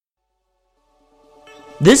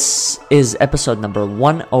This is episode number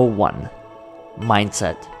 101,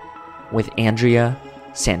 Mindset, with Andrea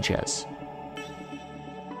Sanchez.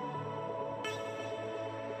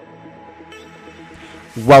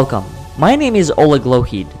 Welcome. My name is Oleg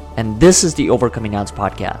Lohid, and this is the Overcoming Odds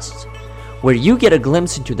podcast, where you get a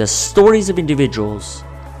glimpse into the stories of individuals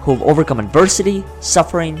who have overcome adversity,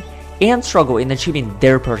 suffering, and struggle in achieving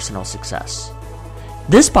their personal success.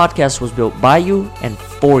 This podcast was built by you and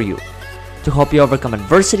for you to help you overcome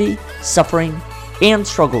adversity, suffering, and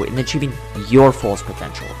struggle in achieving your fullest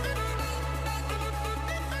potential.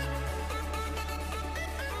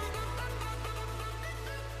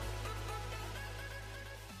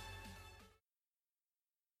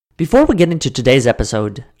 Before we get into today's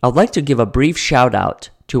episode, I'd like to give a brief shout out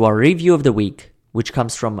to our review of the week, which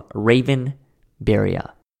comes from Raven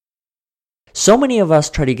Beria. So many of us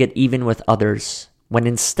try to get even with others, when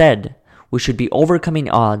instead, we should be overcoming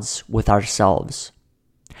odds with ourselves.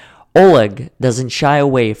 Oleg doesn't shy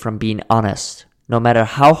away from being honest, no matter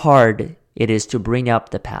how hard it is to bring up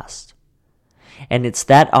the past. And it's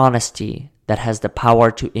that honesty that has the power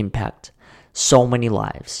to impact so many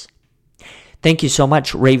lives. Thank you so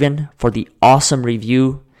much, Raven, for the awesome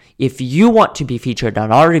review. If you want to be featured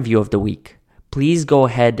on our review of the week, please go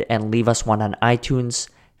ahead and leave us one on iTunes,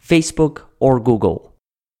 Facebook, or Google.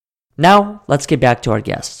 Now, let's get back to our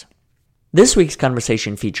guest. This week's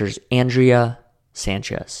conversation features Andrea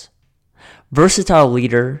Sanchez, versatile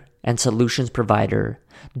leader and solutions provider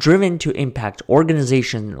driven to impact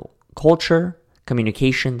organizational culture,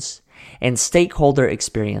 communications, and stakeholder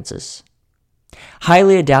experiences.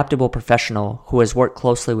 Highly adaptable professional who has worked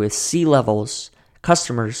closely with C-levels,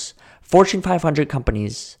 customers, Fortune 500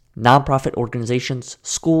 companies, nonprofit organizations,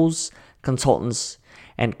 schools, consultants,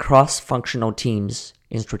 and cross-functional teams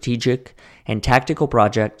in strategic and tactical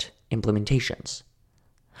project implementations.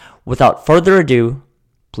 Without further ado,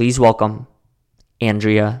 please welcome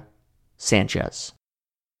Andrea Sanchez.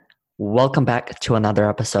 Welcome back to another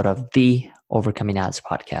episode of the Overcoming Odds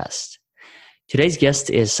podcast. Today's guest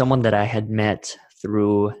is someone that I had met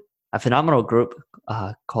through a phenomenal group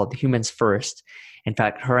called Humans First. In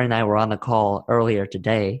fact, her and I were on the call earlier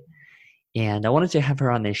today, and I wanted to have her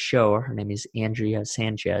on this show. Her name is Andrea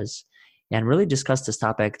Sanchez, and really discuss this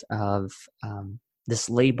topic of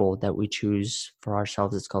this label that we choose for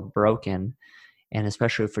ourselves. It's called broken, and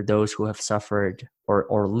especially for those who have suffered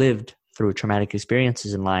or lived through traumatic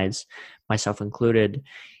experiences in lives, myself included.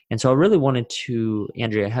 And so I really wanted to,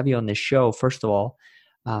 Andrea, have you on this show, first of all,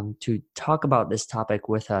 to talk about this topic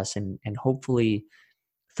with us, and hopefully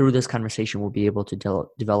through this conversation we'll be able to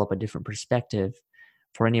develop a different perspective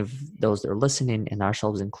for any of those that are listening, and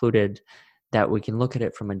ourselves included, that we can look at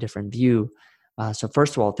it from a different view. So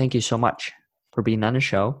first of all, thank you so much for being on the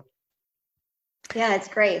show. Yeah, it's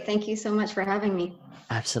great. Thank you so much for having me.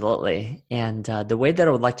 Absolutely. And the way that I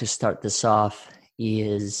would like to start this off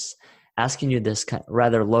is asking you this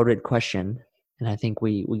rather loaded question. And I think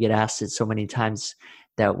we get asked it so many times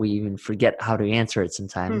that we even forget how to answer it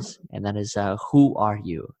sometimes. And that is, who are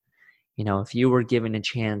you? You know, if you were given a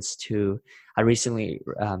chance to, I recently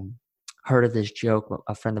heard of this joke.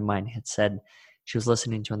 A friend of mine had said she was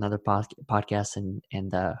listening to another podcast,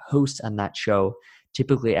 and the host on that show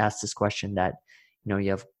typically asks this question that, you know, you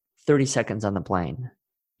have 30 seconds on the plane.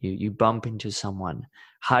 You bump into someone.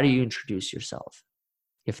 How do you introduce yourself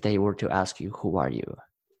if they were to ask you, who are you?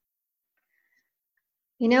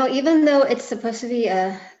 You know, even though it's supposed to be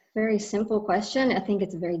a very simple question, I think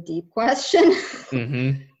it's a very deep question.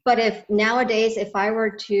 Mm-hmm. But if I were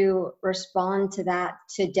to respond to that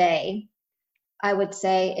today, I would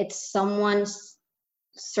say it's someone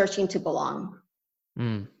searching to belong.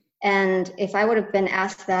 And if I would have been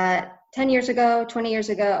asked that 10 years ago, 20 years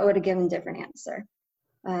ago, I would have given a different answer.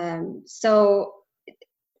 So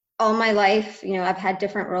all my life, you know, I've had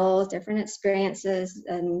different roles, different experiences,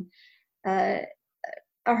 and a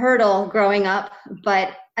hurdle growing up.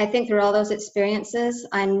 But I think through all those experiences,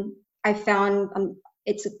 I found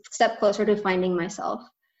it's a step closer to finding myself.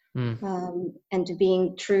 And to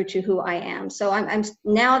being true to who I am. So I'm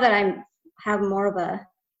now that I have more of a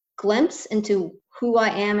glimpse into who I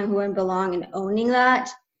am and who I belong, and owning that,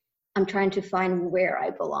 I'm trying to find where I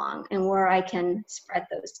belong and where I can spread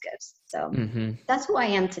those gifts. So that's who I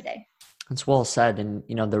am today. That's well said. And,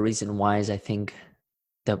 you know, the reason why is I think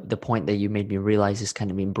the point that you made me realize is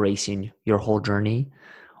kind of embracing your whole journey,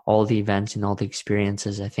 all the events and all the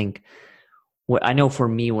experiences. I think I know for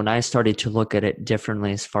me, when I started to look at it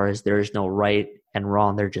differently, as far as there is no right and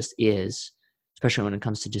wrong, there just is, especially when it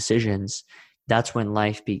comes to decisions, that's when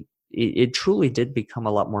life it truly did become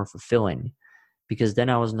a lot more fulfilling, because then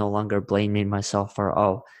I was no longer blaming myself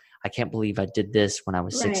for, I can't believe I did this when I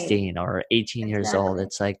was Right. 16 or 18 years old.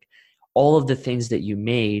 It's like all of the things that you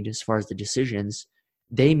made as far as the decisions,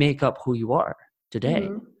 they make up who you are today.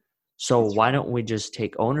 Mm-hmm. So That's why right. don't we just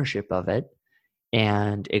take ownership of it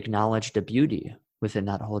and acknowledge the beauty within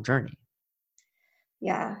that whole journey?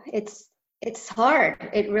 Yeah, it's hard.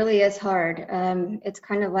 It really is hard. It's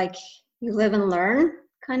kind of like you live and learn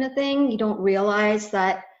kind of thing. You don't realize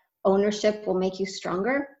that ownership will make you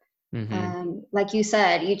stronger. Mm-hmm. Like you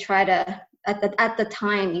said, you try to at the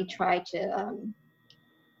time you try to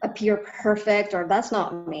appear perfect, or that's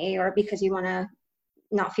not me, or because you want to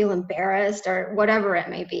not feel embarrassed or whatever it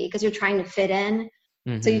may be, because you're trying to fit in.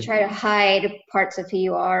 So you Mm-hmm. try to hide parts of who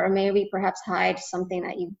you are, or maybe perhaps hide something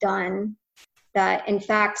that you've done that in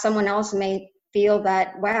fact someone else may feel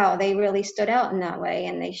that, wow, they really stood out in that way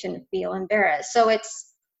and they shouldn't feel embarrassed. So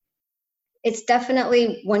it's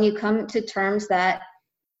definitely when you come to terms that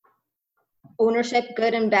ownership,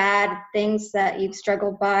 good and bad, things that you've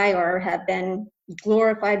struggled by or have been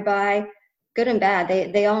glorified by, good and bad,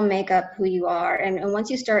 they all make up who you are. And once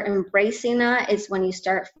you start embracing that, is when you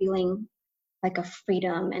start feeling like a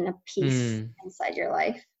freedom and a peace Mm. inside your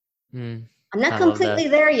life. Mm. I'm not I love that. completely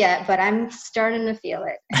there yet, but I'm starting to feel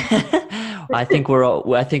it. I think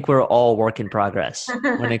we're all work in progress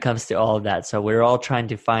when it comes to all of that. So we're all trying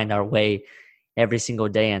to find our way every single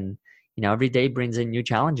day, and every day brings in new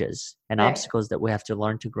challenges and Right, obstacles that we have to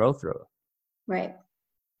learn to grow through. right.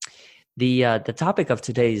 The topic of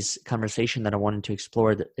today's conversation that I wanted to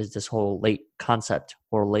explore is this whole late concept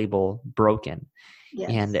or label broken.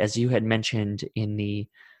 And Yes. as you had mentioned in the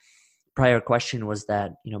prior question, was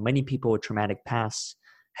that many people with traumatic pasts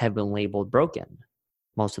have been labeled broken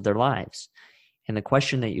most of their lives. And the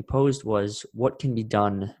question that you posed was, what can be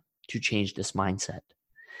done to change this mindset?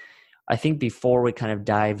 I think before we kind of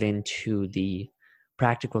dive into the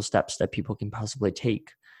practical steps that people can possibly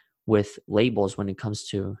take with labels when it comes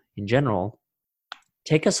to in general,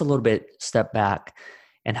 take us a little bit step back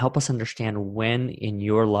and help us understand when in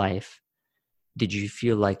your life did you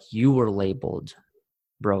feel like you were labeled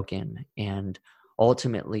broken, and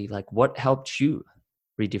ultimately like what helped you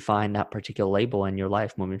redefine that particular label in your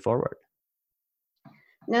life moving forward?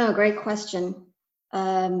 No, great question.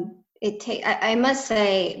 I must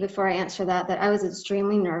say before I answer that I was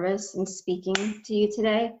extremely nervous in speaking to you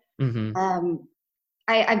today. Mm-hmm.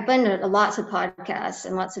 I've been to lots of podcasts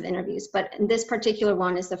and lots of interviews, but this particular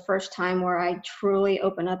one is the first time where I truly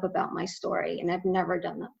open up about my story, and I've never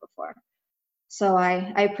done that before. So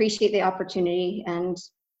I appreciate the opportunity and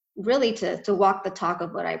really to walk the talk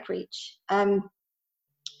of what I preach.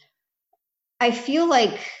 I feel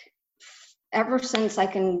like ever since I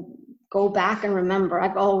can go back and remember,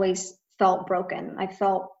 I've always felt broken. I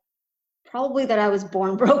felt probably that I was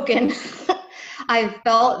born broken. I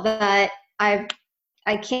felt that I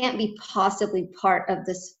can't be possibly part of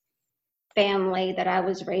this family that I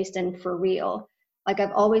was raised in for real. Like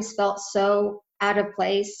I've always felt so out of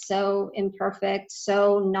place, so imperfect,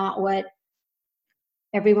 so not what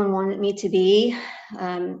everyone wanted me to be.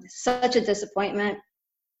 Such a disappointment.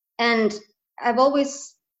 And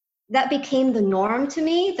that became the norm to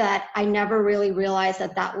me, that I never really realized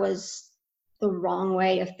that was the wrong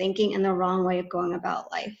way of thinking and the wrong way of going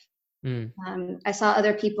about life. Mm. I saw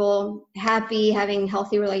other people happy, having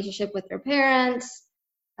healthy relationship with their parents.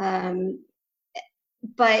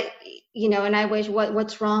 But, and I wish,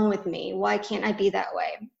 what's wrong with me? Why can't I be that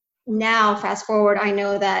way? Now, fast forward, I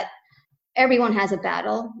know that everyone has a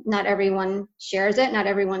battle. Not everyone shares it. Not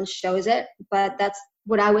everyone shows it. But that's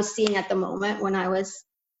what I was seeing at the moment when I was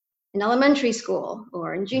in elementary school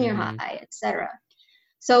or in junior Mm-hmm. high, etc.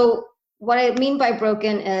 So what I mean by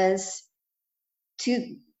broken is,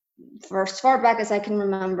 for as far back as I can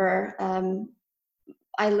remember,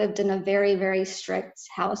 I lived in a very, very strict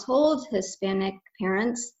household, Hispanic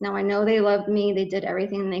parents. Now I know they loved me. They did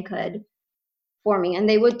everything they could for me, and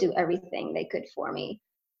they would do everything they could for me.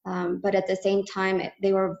 But at the same time,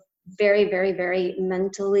 they were very, very, very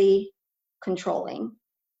mentally controlling.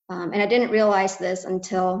 And I didn't realize this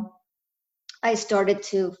until I started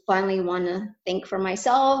to finally want to think for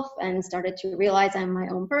myself and started to realize I'm my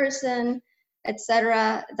own person,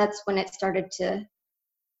 etc. That's when it started to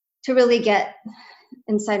really get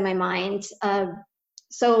inside my mind.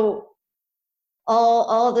 So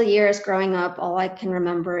all the years growing up, all I can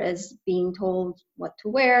remember is being told what to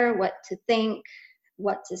wear, what to think,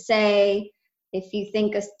 what to say. If you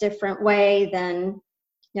think a different way, then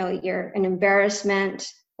you're an embarrassment,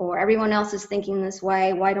 or everyone else is thinking this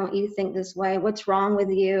way. Why don't you think this way? What's wrong with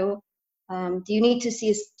you? Do you need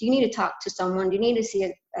to talk to someone? Do you need to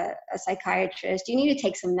see a psychiatrist? Do you need to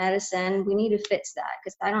take some medicine? We need to fix that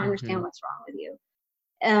because I don't understand Mm-hmm. what's wrong with you.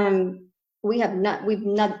 we've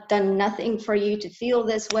not done nothing for you to feel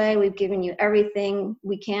this way. We've given you everything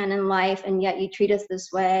we can in life, and yet you treat us this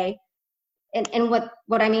way. And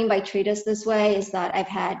what I mean by treat us this way is that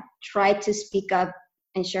I've tried to speak up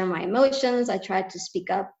and share my emotions. I tried to speak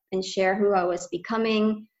up and share who I was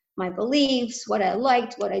becoming, my beliefs, what I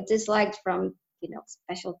liked, what I disliked, from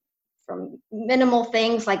minimal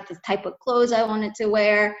things like the type of clothes I wanted to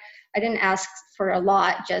wear. I didn't ask for a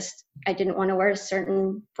lot, just I didn't want to wear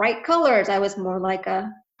certain bright colors. I was more like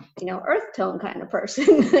a, earth tone kind of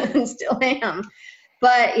person and still am.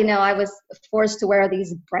 But, I was forced to wear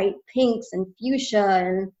these bright pinks and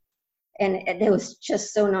fuchsia, and it was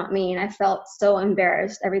just so not me. And I felt so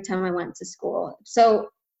embarrassed every time I went to school. So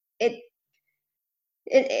it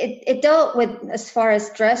dealt with, as far as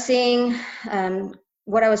dressing,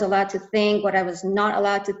 what I was allowed to think, what I was not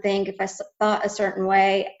allowed to think. If I thought a certain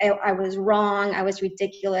way, I was wrong. I was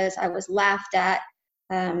ridiculous. I was laughed at.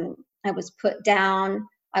 I was put down.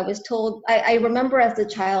 I was told, I remember as a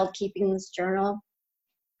child keeping this journal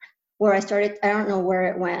where I don't know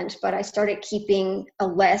where it went, but I started keeping a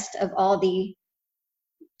list of all the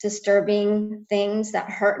disturbing things that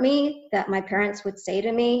hurt me that my parents would say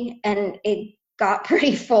to me. And it got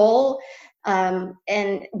pretty full. And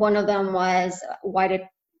one of them was, what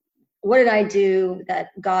did I do that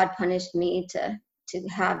God punished me to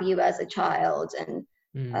have you as a child? And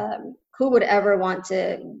who would ever want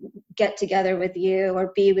to get together with you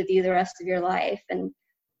or be with you the rest of your life? And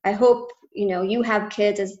I hope, you have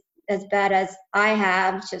kids as bad as I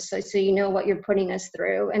have, just so you know what you're putting us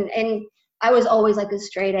through. And I was always like a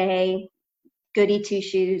straight A, goody two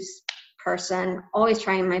shoes person, always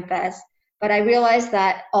trying my best. But I realized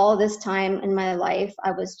that all this time in my life,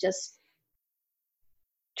 I was just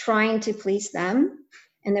trying to please them.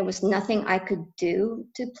 And there was nothing I could do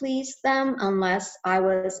to please them unless I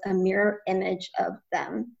was a mirror image of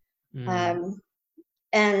them.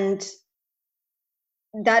 And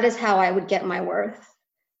that is how I would get my worth.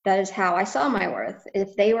 That is how I saw my worth.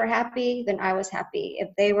 If they were happy, then I was happy. If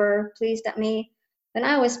they were pleased at me, then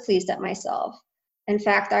I was pleased at myself. In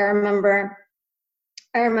fact, I remember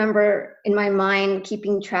in my mind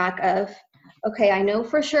keeping track of, okay, I know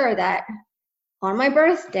for sure that on my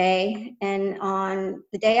birthday and on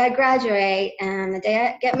the day I graduate and the day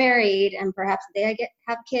I get married and perhaps the day I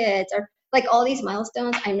have kids, or like all these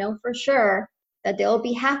milestones, I know for sure that they'll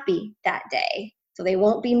be happy that day. So they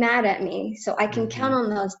won't be mad at me. So I can count on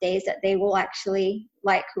those days that they will actually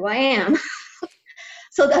like who I am.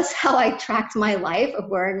 So that's how I tracked my life of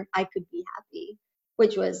where I could be happy,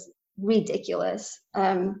 which was ridiculous.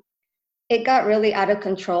 It got really out of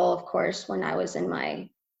control, of course, when I was in my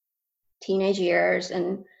teenage years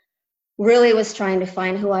and really was trying to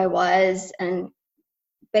find who I was, and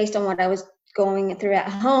based on what I was going through at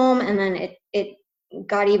home. And then it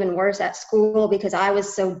got even worse at school because I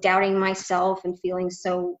was so doubting myself and feeling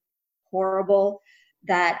so horrible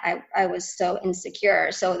that I was so insecure.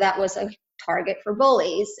 So that was a target for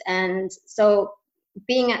bullies. And so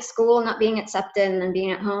being at school, not being accepted, and then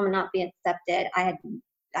being at home and not being accepted, I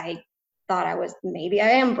thought maybe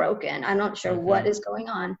I am broken. I'm not sure what is going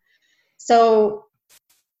on. So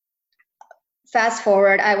fast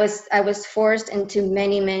forward, I was forced into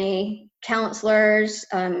many counselors,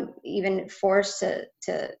 even forced to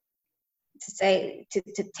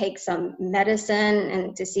take some medicine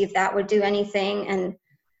and to see if that would do anything. And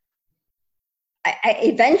I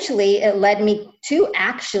eventually it led me to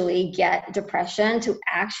actually get depression, to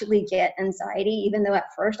actually get anxiety, even though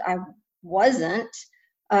at first I wasn't.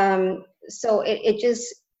 So it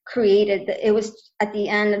just created, it was, at the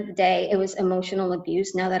end of the day, it was emotional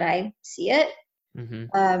abuse now that I see it.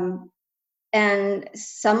 And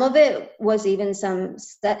some of it was even some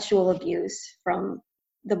sexual abuse from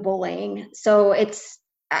the bullying. So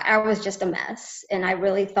I was just a mess. And I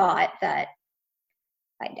really thought that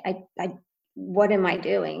what am I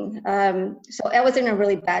doing? So I was in a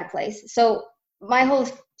really bad place. So my whole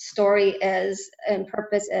story is, and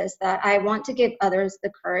purpose is, that I want to give others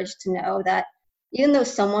the courage to know that even though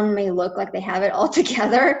someone may look like they have it all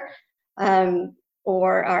together,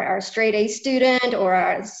 or are a straight A student, or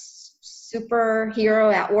a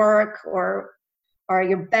superhero at work, or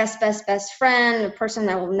your best friend, the person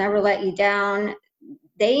that will never let you down,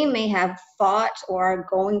 they may have fought or are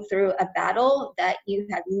going through a battle that you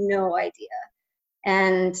had no idea.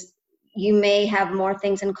 And you may have more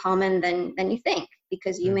things in common than you think,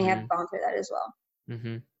 because you may have gone through that as well.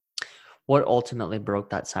 What ultimately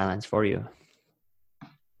broke that silence for you?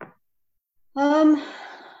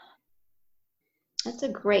 That's a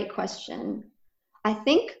great question. I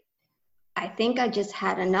think I just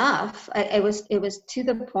had enough. It was to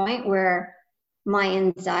the point where my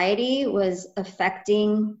anxiety was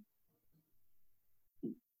affecting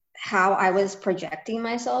how I was projecting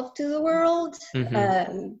myself to the world.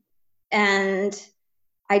 And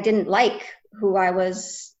I didn't like who I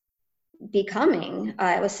was becoming.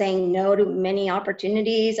 I was saying no to many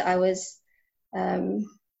opportunities. I was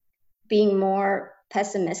being more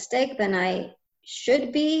pessimistic than I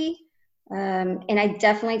should be. And I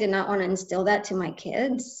definitely did not want to instill that to my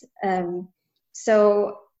kids.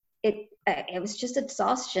 So it was just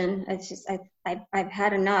exhaustion. It's just, I've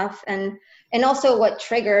had enough. And also what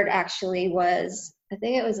triggered actually was, I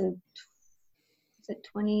think it was in,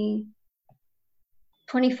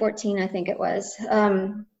 2014, I think it was,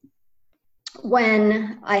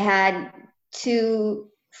 when I had two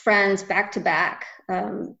friends back to back.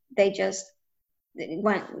 They just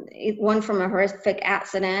went, one from a horrific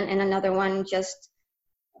accident and another one just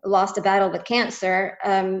lost a battle with cancer,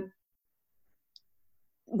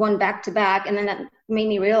 one back to back. And then that made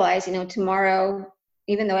me realize, tomorrow,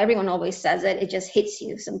 even though everyone always says it, it just hits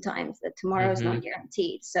you sometimes that tomorrow is not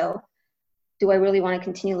guaranteed. So do I really want to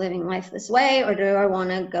continue living life this way, or do I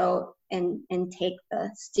want to go and take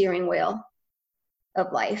the steering wheel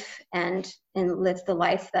of life and live the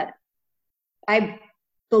life that I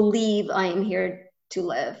believe I am here to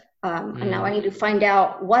live? And now I need to find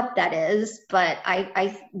out what that is, but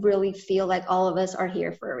I really feel like all of us are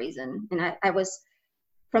here for a reason. And I was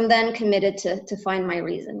from then committed to find my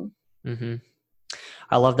reason.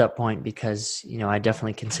 I love that point because, I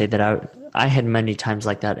definitely can say that I had many times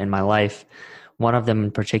like that in my life. One of them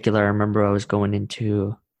in particular, I remember I was going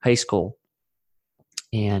into high school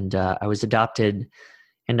and I was adopted,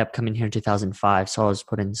 ended up coming here in 2005. So I was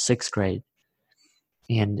put in sixth grade.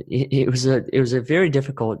 And it was a very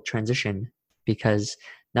difficult transition because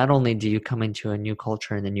not only do you come into a new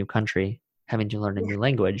culture in a new country, having to learn a new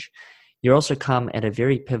language, you also come at a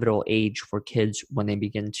very pivotal age for kids when they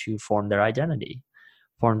begin to form their identity,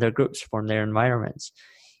 form their groups, form their environments.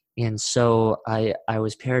 And so I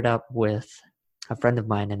was paired up with a friend of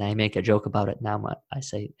mine, and I make a joke about it now. I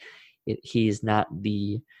say he's not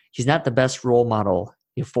the best role model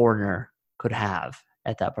a foreigner could have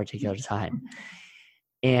at that particular time.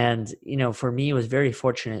 And, for me, it was very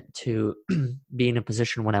fortunate to be in a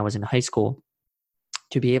position when I was in high school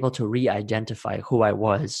to be able to re-identify who I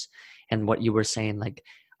was and what you were saying, like,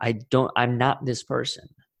 I'm not this person,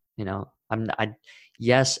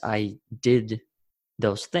 yes, I did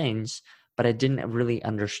those things, but I didn't really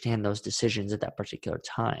understand those decisions at that particular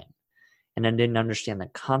time. And I didn't understand the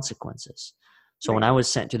consequences. So when I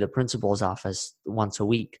was sent to the principal's office once a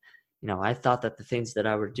week, I thought that the things that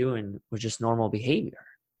I were doing were just normal behavior.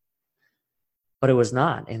 But it was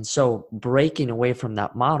not. And so breaking away from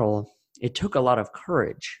that model, it took a lot of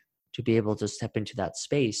courage to be able to step into that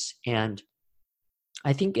space. And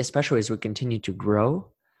I think especially as we continue to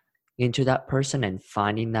grow into that person and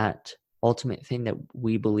finding that ultimate thing that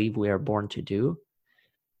we believe we are born to do,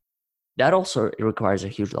 that also requires a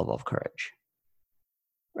huge level of courage.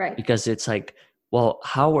 Right. Because it's like, well,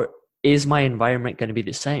 is my environment going to be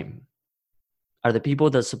the same? Are the people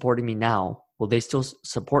that are supporting me now, will they still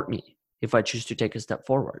support me if I choose to take a step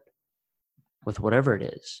forward with whatever it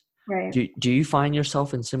is? Right. Do you find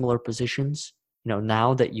yourself in similar positions,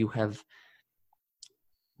 now that you have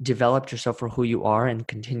developed yourself for who you are and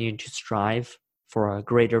continue to strive for a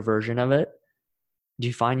greater version of it? Do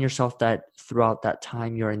you find yourself that throughout that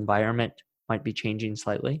time, your environment might be changing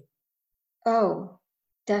slightly? Oh,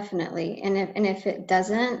 definitely. And if it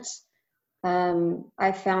doesn't,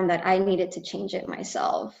 I found that I needed to change it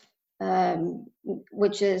myself,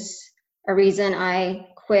 which is a reason I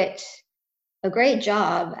quit a great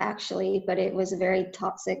job, actually, but it was a very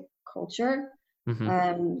toxic culture,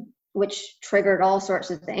 which triggered all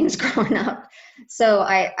sorts of things growing up. So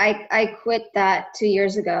I quit that 2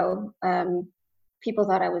 years ago. People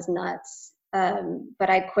thought I was nuts, but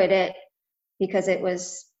I quit it because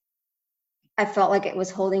I felt like it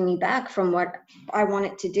was holding me back from what I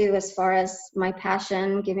wanted to do as far as my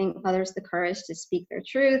passion, giving others the courage to speak their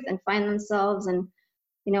truth and find themselves. And,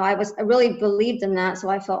 I really believed in that. So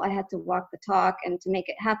I felt I had to walk the talk, and to make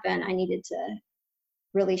it happen, I needed to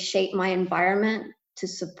really shape my environment to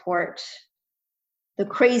support the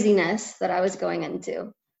craziness that I was going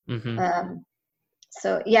into.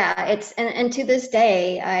 So yeah, and to this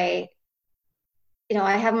day, I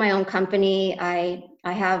have my own company. I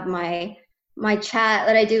have my chat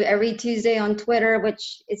that I do every Tuesday on Twitter,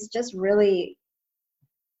 which is just really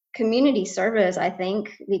community service, I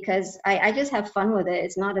think, because I just have fun with it.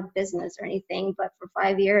 It's not a business or anything, but for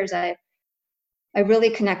 5 years, I really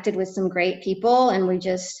connected with some great people, and we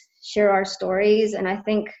just share our stories. And I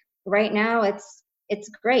think right now it's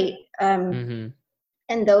great. Mm-hmm.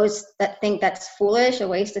 And those that think that's foolish, a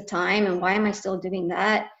waste of time, and why am I still doing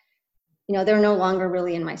that? They're no longer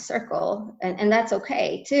really in my circle, and that's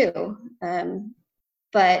okay too.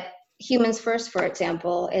 But humans first, for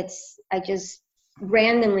example, I just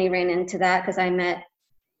randomly ran into that because I met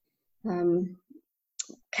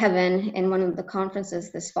Kevin in one of the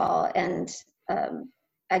conferences this fall, and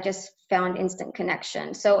I just found instant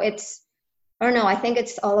connection. So I don't know, I think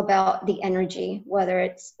it's all about the energy, whether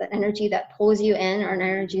it's the energy that pulls you in or an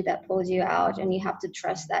energy that pulls you out, and you have to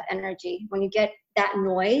trust that energy. When you get that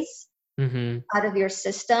noise out of your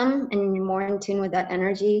system and you're more in tune with that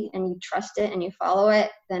energy and you trust it and you follow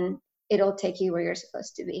it, then it'll take you where you're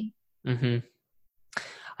supposed to be.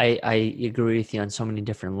 I agree with you on so many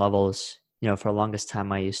different levels. For the longest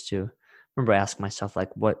time, I used to remember asking myself,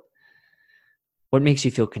 like, what makes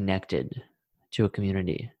you feel connected to a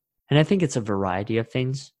community? And I think it's a variety of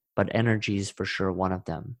things, but energy is for sure one of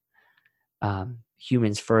them.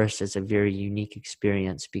 Humans First is a very unique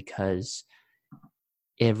experience because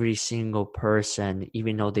every single person,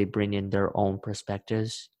 even though they bring in their own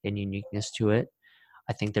perspectives and uniqueness to it,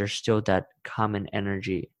 I think there's still that common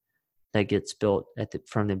energy that gets built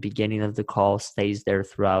from the beginning of the call, stays there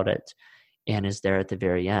throughout it, and is there at the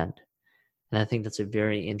very end. And I think that's a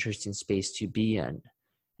very interesting space to be in.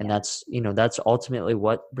 And that's ultimately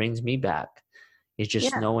what brings me back, is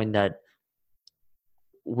just knowing that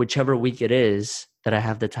whichever week it is that I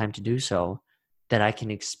have the time to do so, that I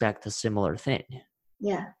can expect a similar thing.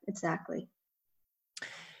 Yeah, exactly.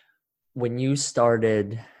 When you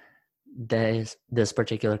started this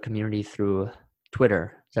particular community through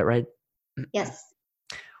Twitter, is that right? Yes.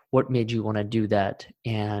 What made you want to do that,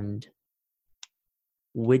 and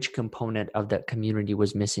which component of that community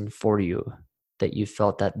was missing for you that you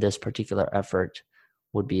felt that this particular effort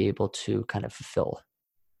would be able to kind of fulfill?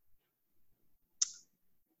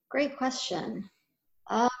 Great question.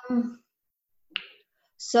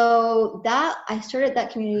 So I started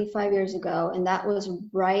that community 5 years ago, and that was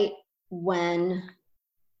right when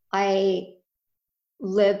I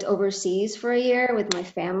lived overseas for a year with my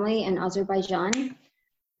family in Azerbaijan.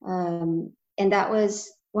 And that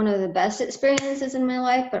was one of the best experiences in my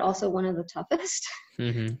life, but also one of the toughest.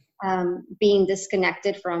 Being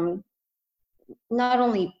disconnected from not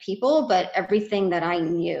only people, but everything that I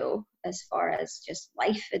knew as far as just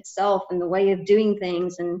life itself and the way of doing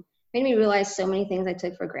things, and made me realize so many things I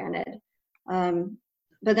took for granted.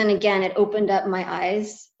 But then again, it opened up my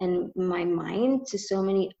eyes and my mind to so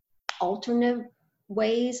many alternate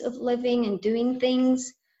ways of living and doing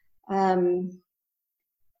things.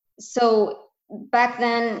 So back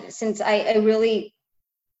then, since I really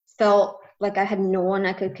felt like I had no one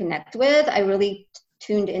I could connect with, I really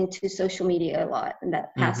tuned into social media a lot in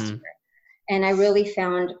that past year. And I really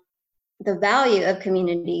found the value of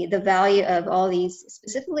community, the value of all these,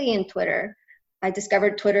 specifically in Twitter. I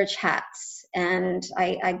discovered Twitter chats, and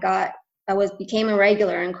I became a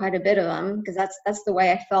regular in quite a bit of them, because that's the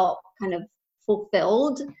way I felt kind of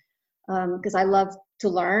fulfilled, because I love to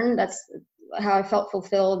learn. That's how I felt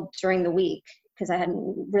fulfilled during the week, because I had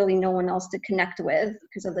really no one else to connect with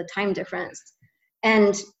because of the time difference.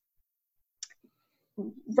 And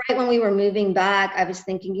right when we were moving back, I was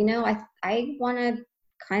thinking, I want to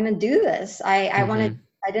kind of do this. I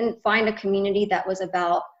didn't find a community that was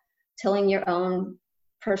about telling your own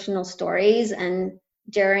personal stories and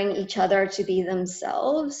daring each other to be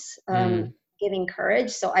themselves, giving courage.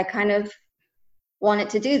 So I kind of wanted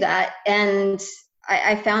to do that. And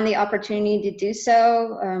I found the opportunity to do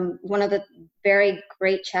so. One of the very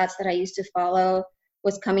great chats that I used to follow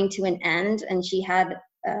was coming to an end, and she had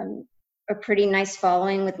a pretty nice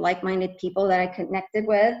following with like-minded people that I connected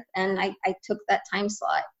with, and I took that time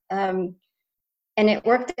slot. And it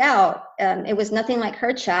worked out. It was nothing like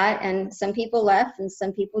her chat, and some people left and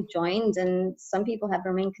some people joined, and some people have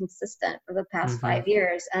remained consistent for the past 5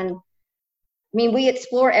 years. And I mean, we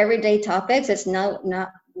explore everyday topics. It's not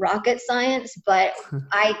rocket science, but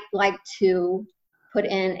I like to put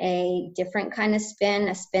in a different kind of spin,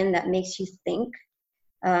 a spin that makes you think.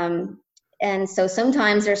 And so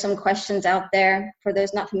sometimes there's some questions out there. For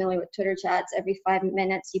those not familiar with Twitter chats, every 5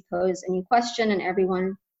 minutes you pose a new question, and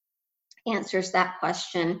everyone answers that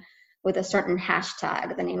question with a certain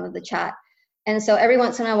hashtag, the name of the chat. And so every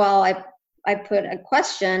once in a while I put a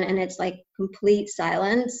question and it's like complete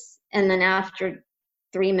silence. And then after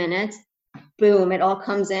 3 minutes, boom, it all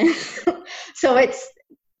comes in. So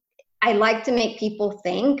I like to make people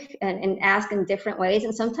think and ask in different ways.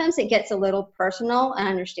 And sometimes it gets a little personal. I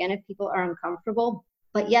understand if people are uncomfortable,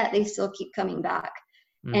 but yet they still keep coming back.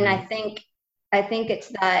 And I think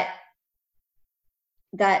it's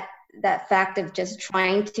that that fact of just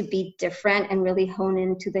trying to be different and really hone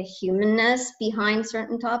into the humanness behind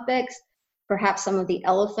certain topics, perhaps some of the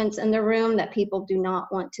elephants in the room that people do not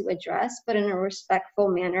want to address, but in a respectful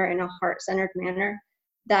manner, in a heart-centered manner,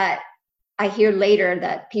 that I hear later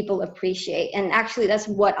that people appreciate. And actually, that's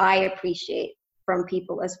what I appreciate from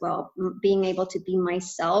people as well, being able to be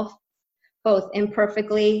myself, both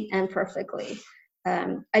imperfectly and perfectly.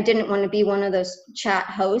 I didn't want to be one of those chat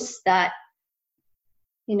hosts that,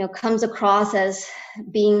 comes across as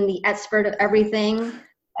being the expert of everything.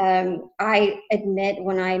 I admit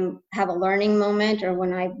when I have a learning moment or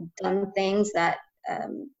when I've done things that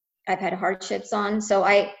I've had hardships on. So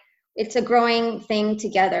it's a growing thing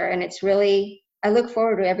together, and it's really, I look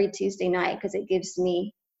forward to every Tuesday night because it gives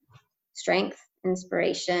me strength,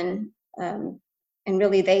 inspiration, and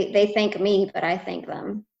really they thank me, but I thank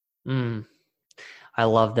them. I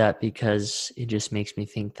love that, because it just makes me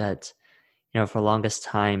think that, for the longest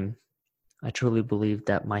time, I truly believe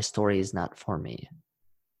that my story is not for me.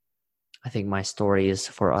 I think my story is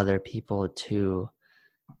for other people to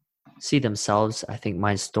see themselves. I think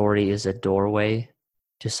my story is a doorway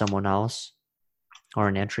to someone else, or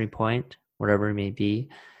an entry point, whatever it may be.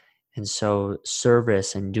 And so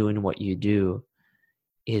service and doing what you do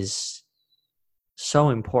is so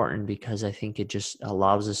important, because I think it just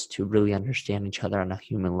allows us to really understand each other on a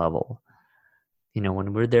human level.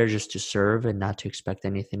 When we're there just to serve and not to expect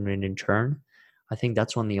anything in return, I think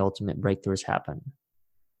that's when the ultimate breakthroughs happen.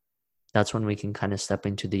 That's when we can kind of step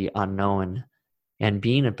into the unknown and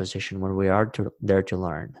be in a position where we are there to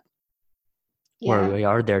learn, where we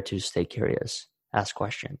are there to stay curious, ask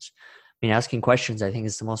questions. Asking questions, I think,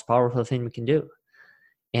 is the most powerful thing we can do.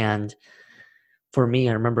 And for me,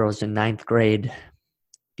 I remember I was in 9th grade,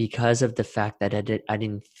 because of the fact that I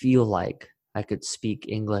didn't feel like I could speak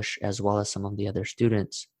English as well as some of the other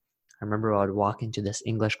students. I remember I would walk into this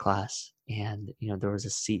English class, and there was a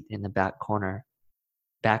seat in the back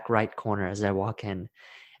right corner as I walk in,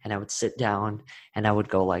 and I would sit down and I would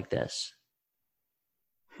go like this,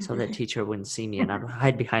 so that teacher wouldn't see me, and I'd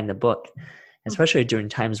hide behind the book, especially during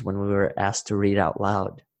times when we were asked to read out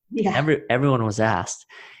loud. Yeah. Everyone was asked.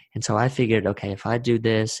 And so I figured, okay, if I do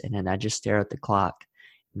this and then I just stare at the clock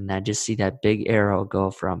and I just see that big arrow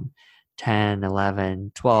go from 10,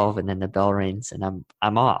 11, 12, and then the bell rings and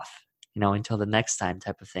I'm off, until the next time,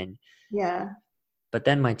 type of thing. Yeah. But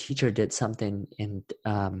then my teacher did something, and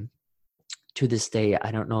to this day,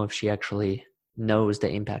 I don't know if she actually knows the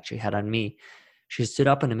impact she had on me. She stood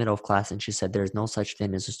up in the middle of class and she said, "There's no such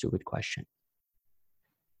thing as a stupid question."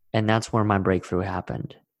 And that's where my breakthrough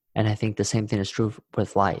happened. And I think the same thing is true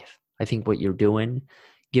with life. I think what you're doing,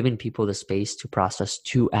 giving people the space to process,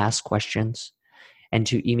 to ask questions, and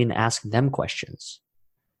to even ask them questions.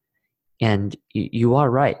 And you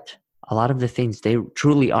are right. A lot of the things, they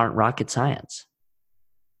truly aren't rocket science.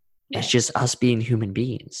 It's just us being human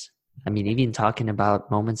beings. Even talking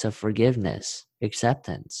about moments of forgiveness,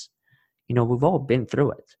 acceptance, we've all been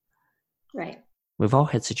through it. Right. We've all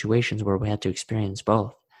had situations where we had to experience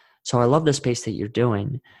both. So I love the space that you're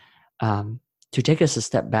doing. To take us a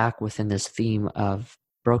step back within this theme of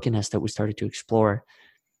brokenness that we started to explore,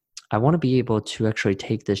 I want to be able to actually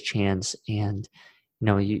take this chance. And,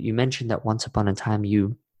 you mentioned that once upon a time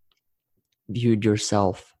you viewed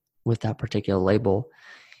yourself with that particular label.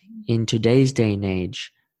 In today's day and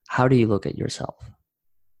age, how do you look at yourself?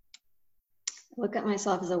 Look at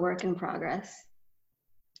myself as a work in progress,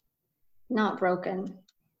 not broken.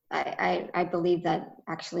 I believe that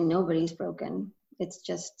actually nobody's broken. It's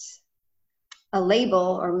just a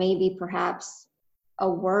label, or maybe perhaps a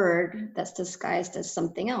word that's disguised as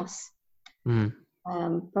something else.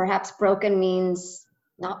 Perhaps broken means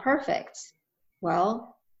not perfect.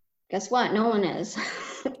 Well, guess what? No one is.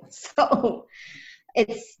 So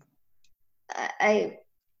I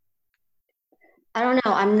don't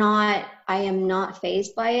know. I am not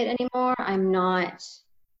fazed by it anymore. I'm not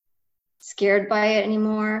scared by it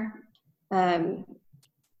anymore.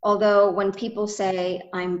 Although when people say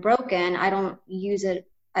I'm broken, I don't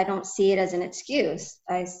see it as an excuse.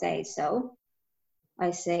 I say,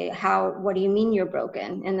 what do you mean you're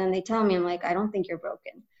broken? And then they tell me, I'm like, I don't think you're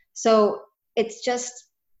broken. So it's just,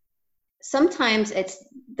 sometimes it's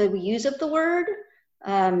the use of the word.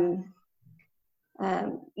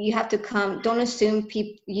 You have to don't assume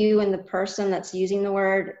you and the person that's using the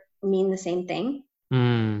word mean the same thing.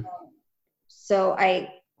 So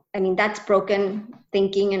that's broken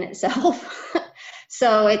thinking in itself.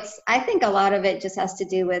 So I think a lot of it just has to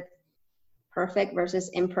do with perfect versus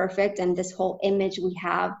imperfect, and this whole image we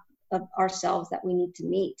have of ourselves that we need to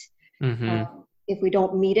meet. If we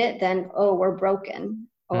don't meet it, then, we're broken,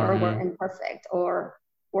 or we're imperfect, or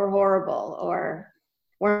or horrible or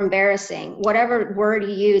embarrassing. Whatever word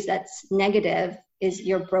you use that's negative is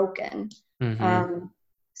you're broken.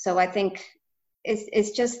 So I think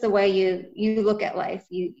it's just the way you look at life.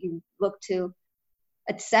 You look to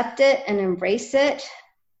accept it and embrace it,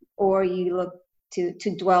 or you look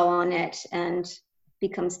to dwell on it and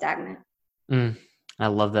become stagnant. I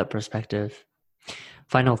love that perspective.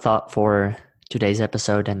 Final thought for today's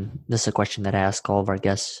episode, and this is a question that I ask all of our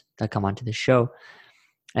guests that come onto the show,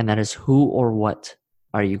 and that is, who or what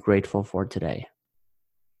are you grateful for today?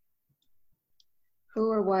 Who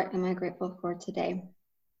or what am I grateful for today?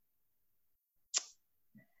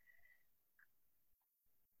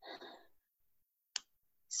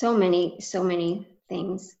 So many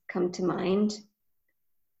things come to mind,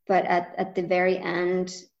 but at the very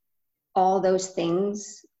end, all those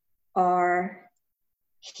things are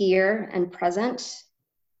here and present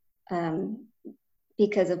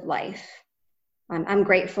because of life. I'm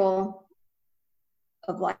grateful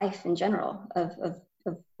of life in general.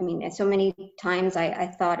 I mean, so many times I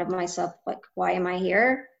thought of myself like, why am I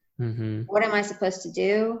here? What am I supposed to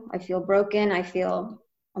do? I feel broken. I feel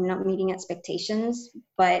I'm not meeting expectations,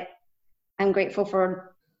 but I'm grateful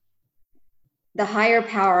for the higher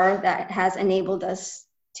power that has enabled us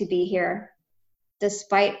to be here,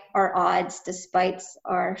 despite our odds, despite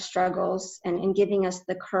our struggles, and giving us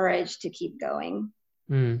the courage to keep going.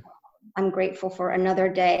 I'm grateful for another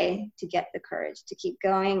day to get the courage to keep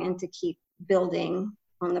going and to keep building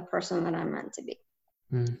on the person that I'm meant to be.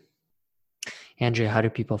 Andrea, how do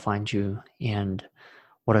people find you, and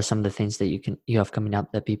what are some of the things that you have coming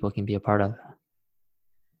up that people can be a part of?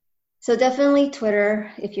 So definitely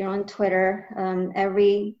Twitter. If you're on Twitter,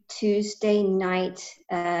 every Tuesday night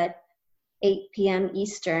at 8 p.m.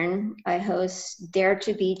 Eastern, I host Dare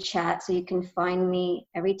to Be chat. So you can find me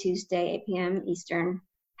every Tuesday, 8 p.m. Eastern,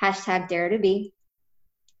 #Dare to Be.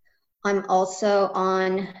 I'm also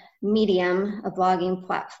on Medium, a blogging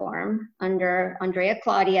platform, under Andrea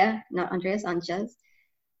Claudia, not Andrea Sanchez,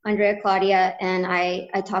 Andrea Claudia, and I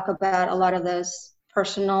talk about a lot of those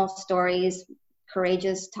personal stories,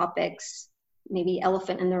 courageous topics, maybe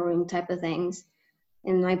elephant in the room type of things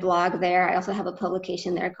in my blog there. I also have a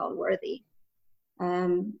publication there called Worthy.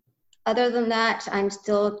 Other than that, I'm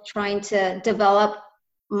still trying to develop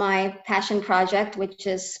my passion project, which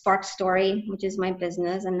is Spark Story, which is my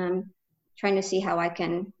business, and I'm trying to see how I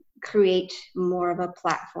can create more of a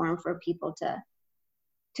platform for people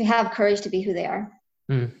to have courage to be who they are.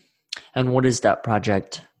 And what is that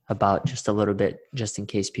project about? Just a little bit, just in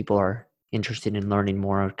case people are interested in learning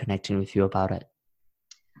more or connecting with you about it.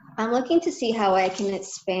 I'm looking to see how I can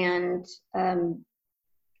expand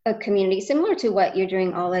a community similar to what you're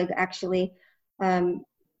doing, Oleg, actually,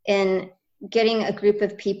 in getting a group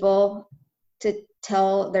of people to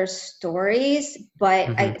tell their stories.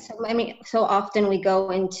 But so often we go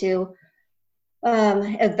into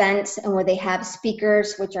events and where they have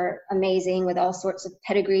speakers, which are amazing, with all sorts of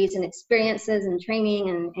pedigrees and experiences and training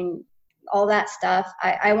and all that stuff.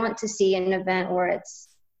 I want to see an event where it's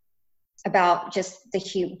about just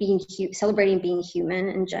celebrating being human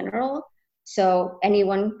in general. So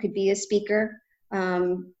anyone could be a speaker.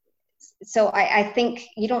 So I think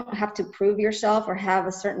you don't have to prove yourself or have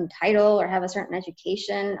a certain title or have a certain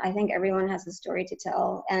education. I think everyone has a story to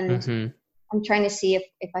tell, and I'm trying to see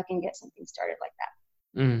if I can get something started like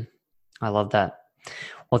that. I love that.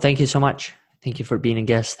 Well, thank you so much. Thank you for being a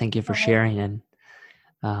guest. Thank you for sharing.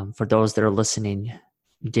 And for those that are listening,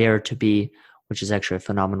 Dare to Be, which is actually a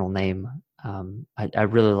phenomenal name. I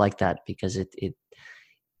really like that because it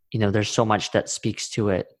there's so much that speaks to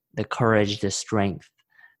it: the courage, the strength,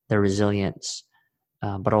 the resilience,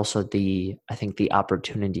 but also I think the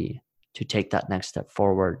opportunity to take that next step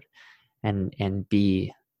forward and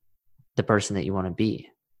be the person that you want to be,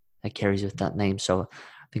 that carries with that name. So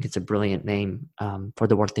I think it's a brilliant name for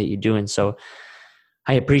the work that you do. And so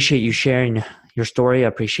I appreciate you sharing your story. I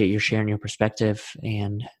appreciate you sharing your perspective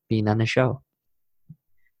and being on the show.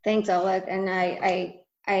 Thanks, Oleg. And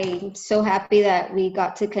I'm so happy that we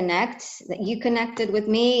got to connect, that you connected with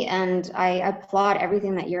me, and I applaud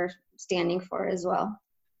everything that you're standing for as well.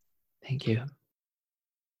 Thank you.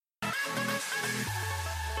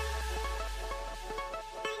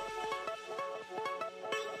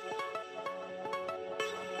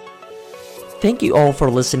 Thank you all for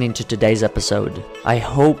listening to today's episode. I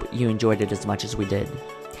hope you enjoyed it as much as we did.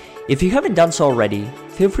 If you haven't done so already,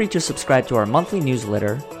 feel free to subscribe to our monthly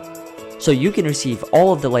newsletter so you can receive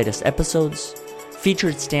all of the latest episodes,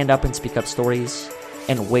 featured stand-up and speak-up stories,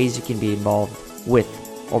 and ways you can be involved with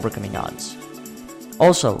overcoming odds.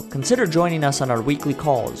 Also, consider joining us on our weekly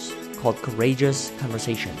calls called Courageous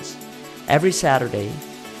Conversations every Saturday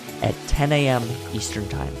at 10 a.m. Eastern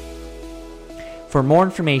Time. For more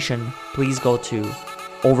information, please go to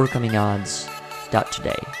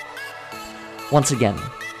overcomingodds.today. Once again,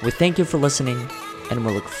 we thank you for listening, and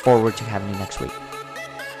we look forward to having you next week.